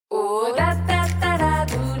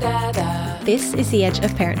This is The Edge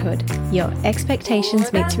of Parenthood, your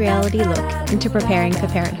expectations meets reality look into preparing for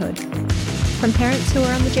parenthood. From parents who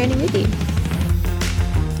are on the journey with you.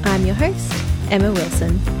 I'm your host, Emma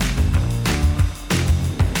Wilson.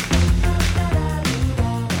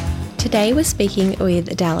 Today we're speaking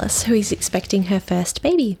with Dallas, who is expecting her first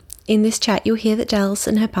baby. In this chat, you'll hear that Dallas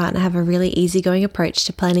and her partner have a really easygoing approach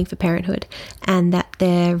to planning for parenthood and that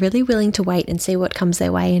they're really willing to wait and see what comes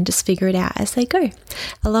their way and just figure it out as they go,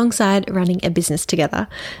 alongside running a business together.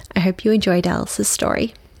 I hope you enjoy Dallas's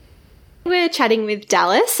story. We're chatting with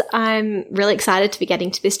Dallas. I'm really excited to be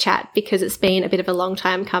getting to this chat because it's been a bit of a long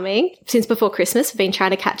time coming. Since before Christmas, we've been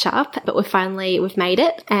trying to catch up, but we've made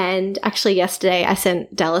it. And actually yesterday I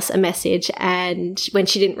sent Dallas a message, and when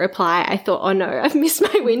she didn't reply, I thought, oh no, I've missed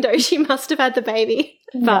my window. She must have had the baby.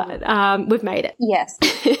 But we've made it. Yes.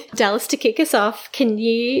 Dallas, to kick us off, can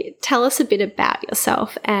you tell us a bit about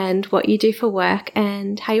yourself and what you do for work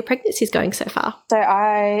and how your pregnancy is going so far? So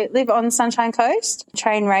I live on the Sunshine Coast,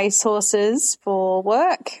 train racehorses for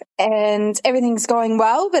work, and everything's going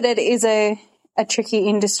well, but it is a tricky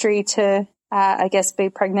industry to, be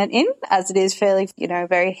pregnant in, as it is fairly,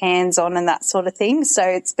 very hands-on and that sort of thing. So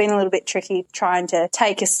it's been a little bit tricky trying to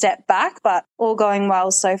take a step back, but all going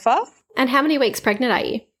well so far. And how many weeks pregnant are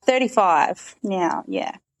you? 35 now,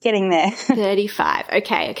 yeah. Getting there. 35.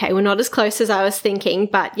 Okay. Well, not as close as I was thinking,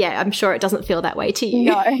 but yeah, I'm sure it doesn't feel that way to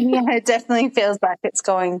you. No, yeah, it definitely feels like it's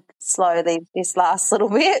going slowly this last little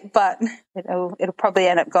bit, but it'll probably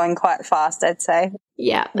end up going quite fast, I'd say.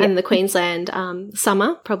 Yeah. And the Queensland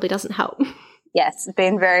summer probably doesn't help. Yes, it's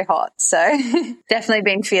been very hot, so definitely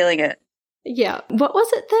been feeling it. Yeah. What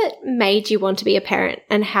was it that made you want to be a parent,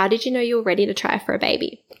 and how did you know you were ready to try for a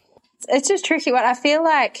baby? It's just tricky one. I feel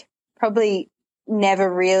like probably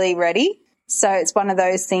never really ready. So it's one of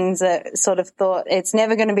those things that sort of thought it's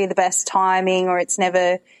never going to be the best timing, or it's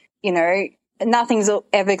never, nothing's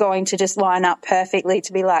ever going to just line up perfectly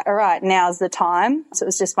to be like, all right, now's the time. So it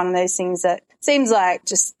was just one of those things that seems like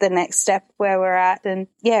just the next step where we're at. And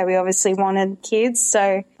yeah, we obviously wanted kids,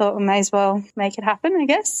 so thought we may as well make it happen, I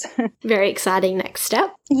guess. Very exciting next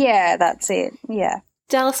step. Yeah, that's it. Yeah.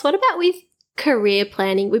 Dallas, what about with career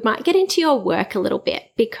planning? We might get into your work a little bit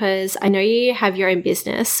because I know you have your own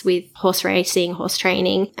business with horse racing, horse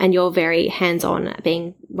training, and you're very hands-on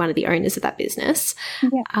being one of the owners of that business.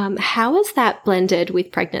 Yeah. How has that blended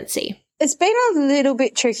with pregnancy? It's been a little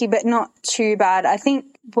bit tricky, but not too bad. I think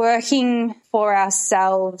working for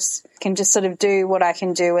ourselves can just sort of do what I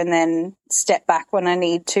can do and then step back when I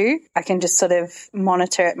need to. I can just sort of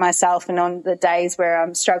monitor it myself, and on the days where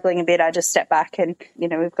I'm struggling a bit, I just step back and,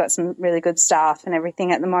 we've got some really good staff and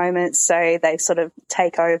everything at the moment, so they sort of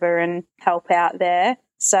take over and help out there.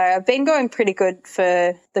 So I've been going pretty good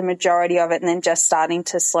for the majority of it, and then just starting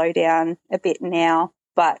to slow down a bit now.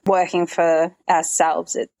 But working for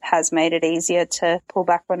ourselves, it has made it easier to pull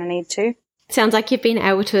back when I need to. Sounds like you've been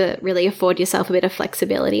able to really afford yourself a bit of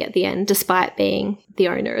flexibility at the end, despite being the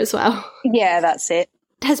owner as well. Yeah, that's it.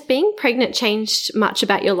 Has being pregnant changed much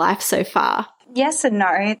about your life so far? Yes and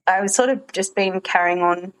no. I've sort of just been carrying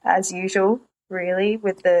on as usual, really,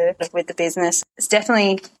 with the business. It's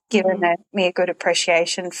definitely given me a good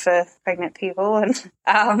appreciation for pregnant people, and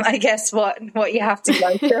I guess what you have to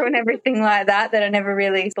go through and everything like that I never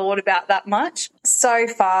really thought about that much. So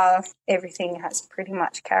far, everything has pretty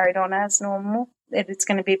much carried on as normal. It's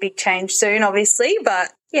going to be a big change soon, obviously,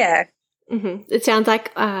 but yeah. Mm-hmm. It sounds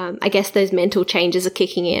like, I guess those mental changes are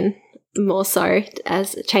kicking in more so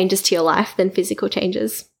as changes to your life than physical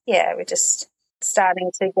changes. Yeah, we're just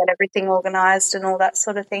starting to get everything organised and all that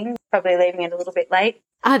sort of thing, probably leaving it a little bit late.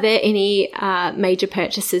 Are there any major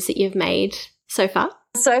purchases that you've made so far?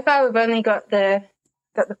 So far we've only got the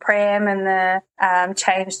pram and the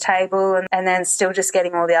change table, and then still just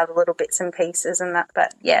getting all the other little bits and pieces and that.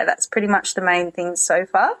 But yeah, that's pretty much the main things so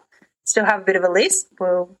far. Still have a bit of a list.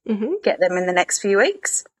 We'll get them in the next few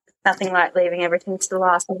weeks. Nothing like leaving everything to the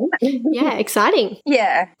last minute. Yeah, exciting.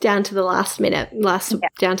 Yeah. Down to the last minute,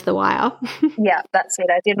 down to the wire. Yeah, that's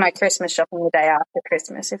it. I did my Christmas shopping the day after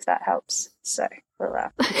Christmas, if that helps. So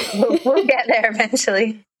we'll get there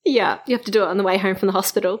eventually. Yeah, you have to do it on the way home from the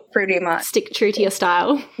hospital. Pretty much. Stick true to your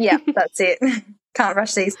style. Yeah, that's it. Can't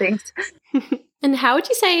rush these things. And how would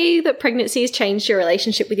you say that pregnancy has changed your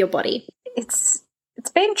relationship with your body? It's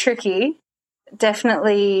been tricky.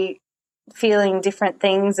 Definitely feeling different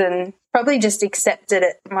things, and probably just accepted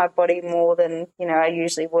my body more than, I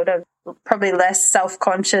usually would. I'm probably less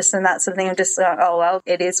self-conscious and that sort of thing. I'm just like, oh, well,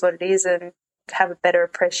 it is what it is, and have a better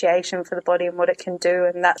appreciation for the body and what it can do.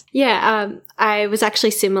 And that's I was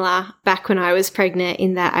actually similar back when I was pregnant,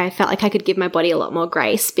 in that I felt like I could give my body a lot more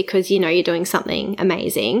grace because, you're doing something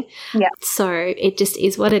amazing. Yeah. So it just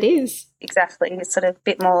is what it is. Exactly. You're sort of a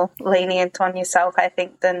bit more lenient on yourself, I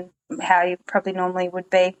think, than how you probably normally would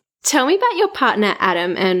be. Tell me about your partner,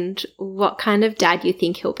 Adam, and what kind of dad you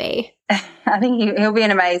think he'll be. I think he'll be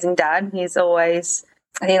an amazing dad.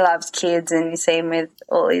 He loves kids, and you see him with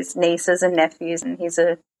all his nieces and nephews, and he's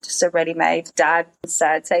just a ready-made dad. So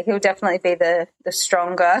I'd say he'll definitely be the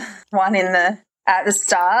stronger one at the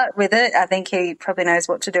start with it. I think he probably knows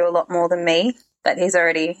what to do a lot more than me, but he's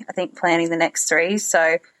already, I think, planning the next 3.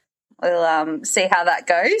 So we'll see how that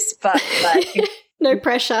goes. But no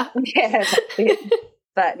pressure. Yeah, that's it.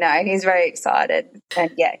 But no, he's very excited,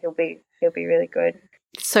 and yeah, he'll be really good.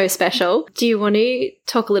 So special. Do you want to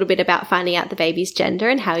talk a little bit about finding out the baby's gender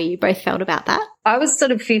and how you both felt about that? I was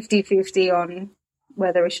sort of 50-50 on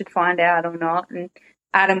whether we should find out or not, and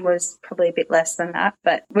Adam was probably a bit less than that,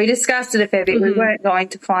 but we discussed it a fair bit. Mm-hmm. We weren't going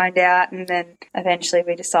to find out, and then eventually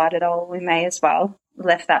we decided, we may as well.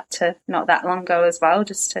 Left that to not that long ago as well,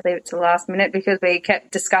 just to leave it to the last minute, because we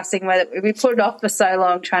kept discussing whether we put it off for so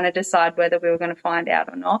long trying to decide whether we were going to find out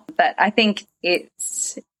or not. But I think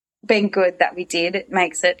it's been good that we did. It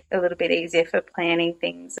makes it a little bit easier for planning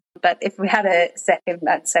things. But if we had a second,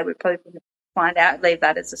 I'd say we probably wouldn't find out, leave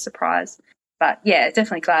that as a surprise. But yeah,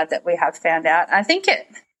 definitely glad that we have found out. I think it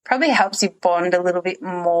probably helps you bond a little bit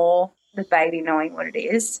more, the baby knowing what it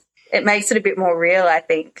is. It makes it a bit more real, I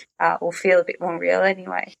think, or feel a bit more real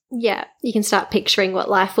anyway. Yeah, you can start picturing what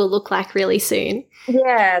life will look like really soon.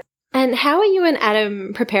 Yeah. And how are you and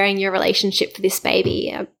Adam preparing your relationship for this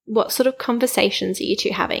baby? What sort of conversations are you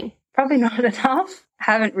two having? Probably not enough.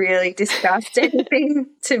 I haven't really discussed anything,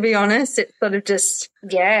 to be honest. It's sort of just,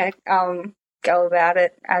 go about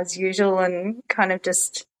it as usual and kind of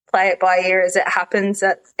just play it by ear as it happens.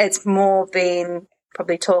 It's more been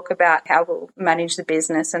probably talk about how we'll manage the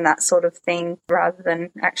business and that sort of thing rather than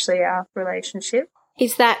actually our relationship.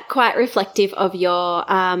 Is that quite reflective of your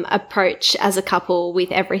approach as a couple with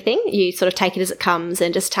everything? You sort of take it as it comes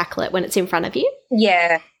and just tackle it when it's in front of you?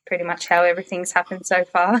 Yeah, pretty much how everything's happened so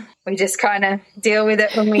far. We just kind of deal with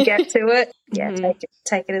it when we get to it. Yeah,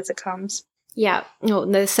 take it as it comes. Yeah, well,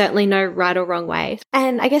 there's certainly no right or wrong way.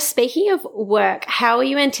 And I guess speaking of work, how are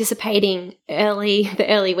you anticipating the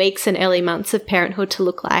early weeks and early months of parenthood to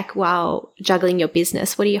look like while juggling your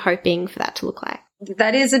business? What are you hoping for that to look like?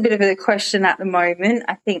 That is a bit of a question at the moment.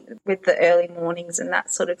 I think with the early mornings and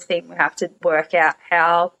that sort of thing, we have to work out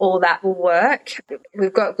how all that will work.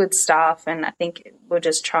 We've got good staff, and I think we'll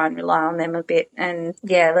just try and rely on them a bit and,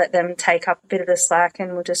 let them take up a bit of the slack,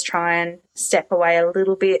 and we'll just try and step away a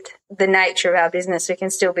little bit. The nature of our business, we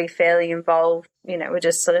can still be fairly involved. We're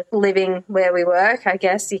just sort of living where we work. I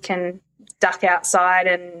guess you can duck outside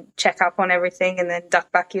and check up on everything and then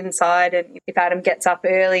duck back inside. And if Adam gets up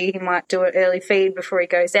early, he might do an early feed before he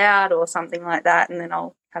goes out or something like that. And then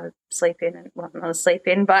I'll have a sleep in, and not a sleep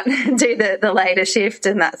in, but do the later shift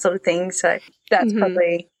and that sort of thing. So that's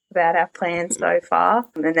probably about our plans so far.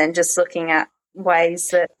 And then just looking at ways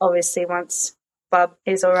that obviously once Bub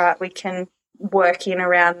is all right, we can work in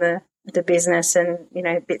around the business and,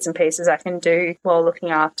 bits and pieces I can do while looking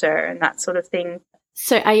after her and that sort of thing.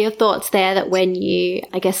 So are your thoughts there that when you,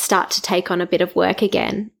 I guess, start to take on a bit of work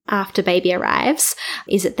again after baby arrives,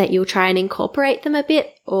 is it that you'll try and incorporate them a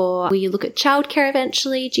bit, or will you look at childcare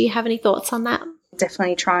eventually? Do you have any thoughts on that?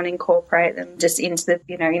 Definitely try and incorporate them just into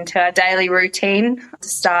into our daily routine to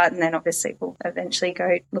start, and then obviously we'll eventually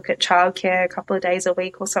go look at childcare a couple of days a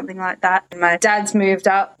week or something like that. My dad's moved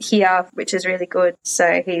up here, which is really good,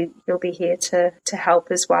 so he'll be here to help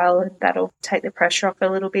as well, and that'll take the pressure off a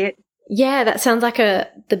little bit. Yeah, that sounds like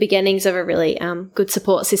the beginnings of a really good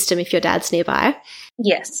support system if your dad's nearby.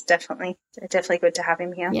 Yes, definitely. Definitely good to have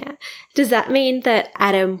him here. Yeah. Does that mean that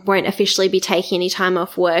Adam won't officially be taking any time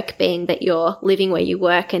off work, being that you're living where you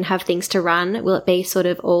work and have things to run? Will it be sort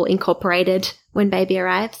of all incorporated when baby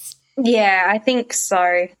arrives? Yeah, I think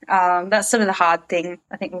so. That's sort of the hard thing.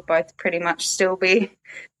 I think we'll both pretty much still be,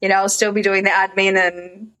 I'll still be doing the admin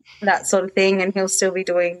and that sort of thing, and he'll still be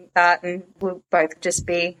doing that, and we'll both just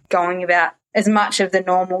be going about as much of the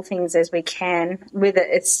normal things as we can. With it,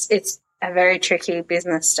 it's a very tricky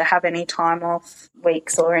business to have any time off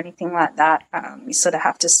weeks or anything like that. You sort of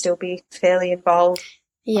have to still be fairly involved.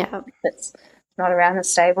 Yeah. It's not around the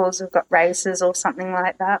stables, we've got races or something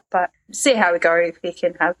like that, but see how we go if we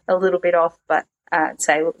can have a little bit off. But I'd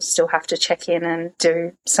say we'll still have to check in and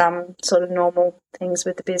do some sort of normal things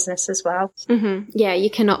with the business as well. Mm-hmm. Yeah, you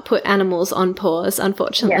cannot put animals on pause,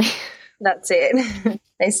 unfortunately. Yeah, that's it.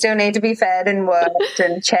 they still need to be fed and worked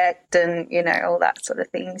and checked and, all that sort of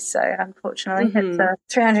thing. So unfortunately, it's a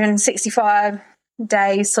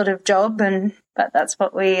 365-day sort of job, but that's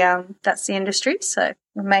what that's the industry. So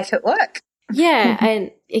we make it work. Yeah,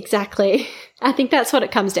 and exactly. I think that's what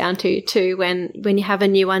it comes down to too when you have a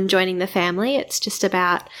new one joining the family. It's just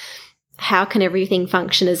about how can everything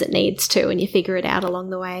function as it needs to, and you figure it out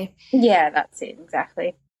along the way. Yeah, that's it,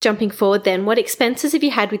 exactly. Jumping forward then, what expenses have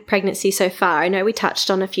you had with pregnancy so far? I know we touched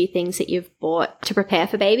on a few things that you've bought to prepare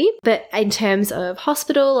for baby, but in terms of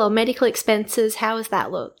hospital or medical expenses, how has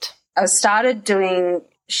that looked? I started doing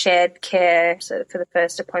shared care for the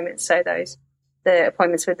first appointment, so the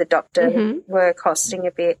appointments with the doctor were costing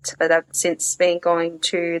a bit, but I've since been going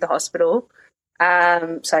to the hospital.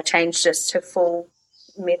 So I changed just to full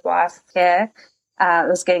midwife care. It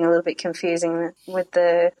was getting a little bit confusing with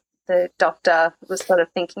the doctor was sort of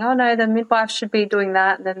thinking, oh, no, the midwife should be doing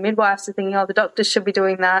that. And then the midwives are thinking, oh, the doctor should be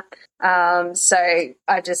doing that. So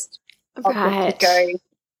I just opted to go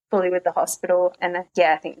fully with the hospital. And, I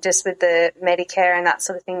think just with the Medicare and that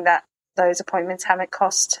sort of thing, that those appointments haven't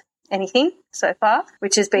cost anything so far,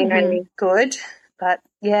 which has been really good. But,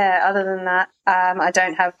 other than that, I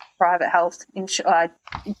don't have private health insurance.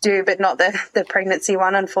 I do, but not the pregnancy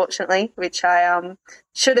one, unfortunately, which I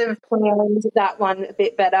should have planned that one a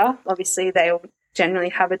bit better. Obviously, they generally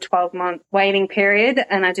have a 12-month waiting period,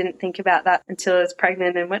 and I didn't think about that until I was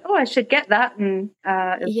pregnant and went, oh, I should get that. And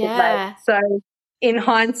it was late. So in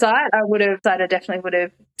hindsight, I definitely would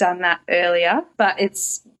have done that earlier, but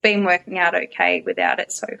it's been working out okay without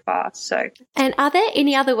it so far. So, and are there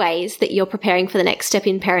any other ways that you're preparing for the next step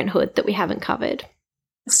in parenthood that we haven't covered?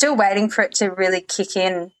 Still waiting for it to really kick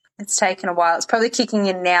in. It's taken a while. It's probably kicking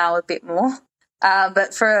in now a bit more,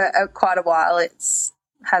 but for quite a while,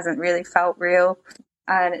 hasn't really felt real,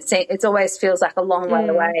 and it always feels like a long way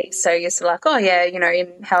away. So you're sort of like, oh yeah,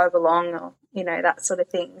 in however long, or that sort of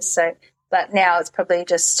thing. So. But now it's probably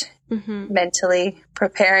just mentally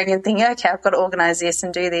preparing and thinking, okay, I've got to organise this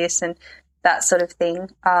and do this and that sort of thing.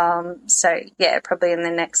 So, probably in the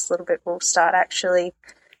next little bit we'll start actually,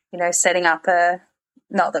 setting up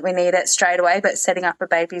not that we need it straight away, but setting up a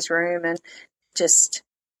baby's room and just,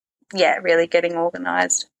 really getting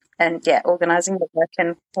organised and, organising the work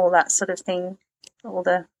and all that sort of thing, all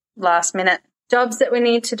the last-minute jobs that we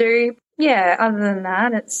need to do. Yeah, other than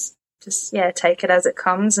that, it's just, take it as it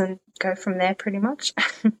comes and go from there pretty much.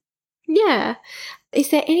 Yeah. Is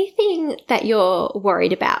there anything that you're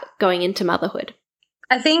worried about going into motherhood?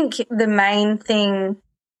 I think the main thing,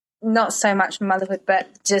 not so much motherhood, but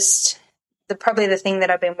just probably the thing that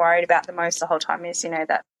I've been worried about the most the whole time is,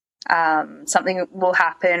 that something will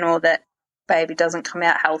happen or that baby doesn't come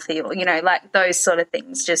out healthy or, like those sort of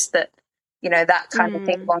things, just that, that kind of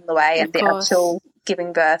thing along the way, and the actual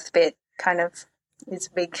giving birth bit kind of is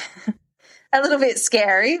a little bit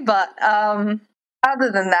scary, but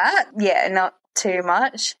other than that, not too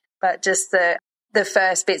much. But just the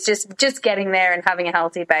first bits, just getting there and having a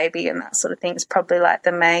healthy baby and that sort of thing is probably like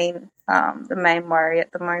the main worry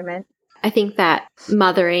at the moment. I think that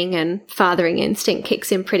mothering and fathering instinct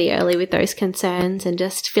kicks in pretty early with those concerns, and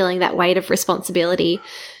just feeling that weight of responsibility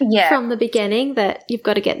from the beginning that you've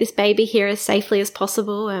got to get this baby here as safely as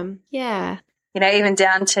possible. Even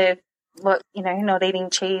down to not eating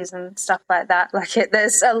cheese and stuff like that. Like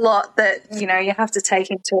there's a lot that, you have to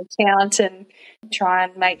take into account and try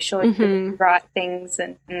and make sure you do the right things.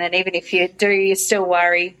 And then even if you do, you still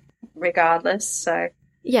worry regardless. So,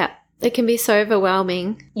 yeah, it can be so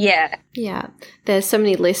overwhelming. Yeah. Yeah. There's so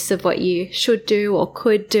many lists of what you should do or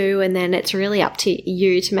could do, and then it's really up to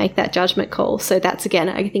you to make that judgment call. So that's, again,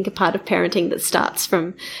 I think a part of parenting that starts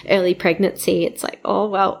from early pregnancy. It's like, oh,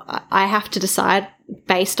 well, I have to decide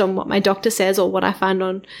based on what my doctor says or what I find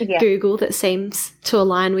on Google that seems to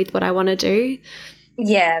align with what I want to do.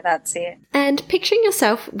 Yeah, that's it. And picturing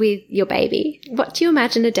yourself with your baby, what do you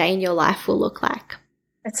imagine a day in your life will look like?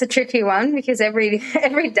 It's a tricky one because every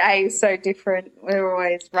day is so different. We're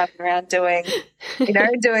always running around doing,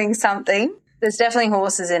 doing something. There's definitely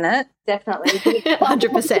horses in it, definitely.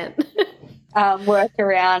 100%. Work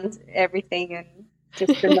around everything and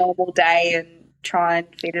just a normal day and try and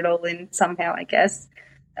fit it all in somehow, I guess.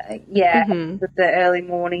 With the early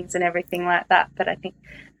mornings and everything like that. But I think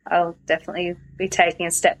I'll definitely be taking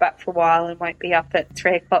a step back for a while and won't be up at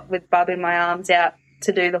 3 o'clock with Bub in my arms out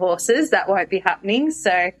to do the horses. That won't be happening.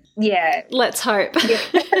 So, yeah. Let's hope.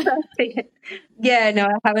 I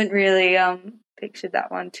haven't really pictured that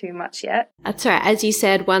one too much yet. That's right. As you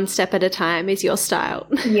said, one step at a time is your style.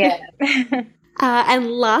 Yeah.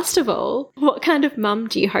 And last of all, what kind of mum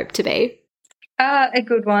do you hope to be? A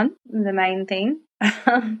good one, the main thing.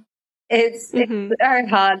 It's very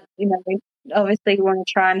hard, you know. Obviously, you want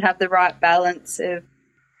to try and have the right balance of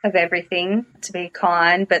everything, to be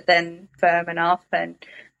kind, but then firm enough and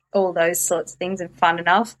all those sorts of things, and fun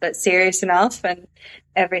enough, but serious enough, and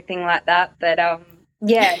everything like that. But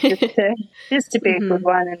yeah, just to be a good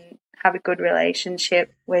one and have a good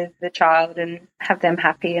relationship with the child and have them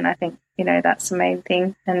happy. And I think, you know, that's the main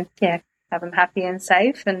thing. And yeah, have them happy and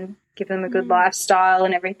safe and give them a good lifestyle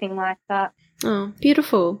and everything like that. Oh,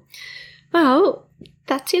 beautiful. Well,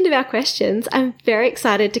 that's the end of our questions. I'm very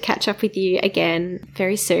excited to catch up with you again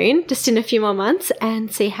very soon, just in a few more months,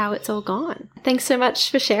 and see how it's all gone. Thanks so much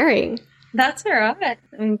for sharing. That's all right.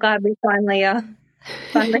 I'm glad we finally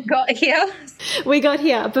got here. We got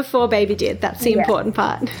here before baby did. That's the important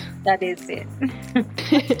part. That is it.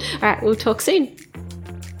 All right, we'll talk soon.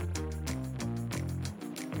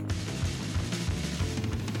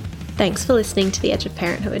 Thanks for listening to The Edge of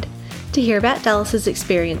Parenthood. To hear about Dallas's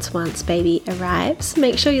experience once baby arrives,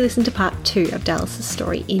 make sure you listen to part 2 of Dallas's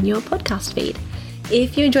story in your podcast feed.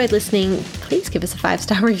 If you enjoyed listening, please give us a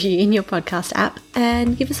 5-star review in your podcast app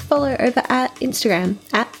and give us a follow over at Instagram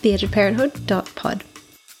at theedgeofparenthood.pod.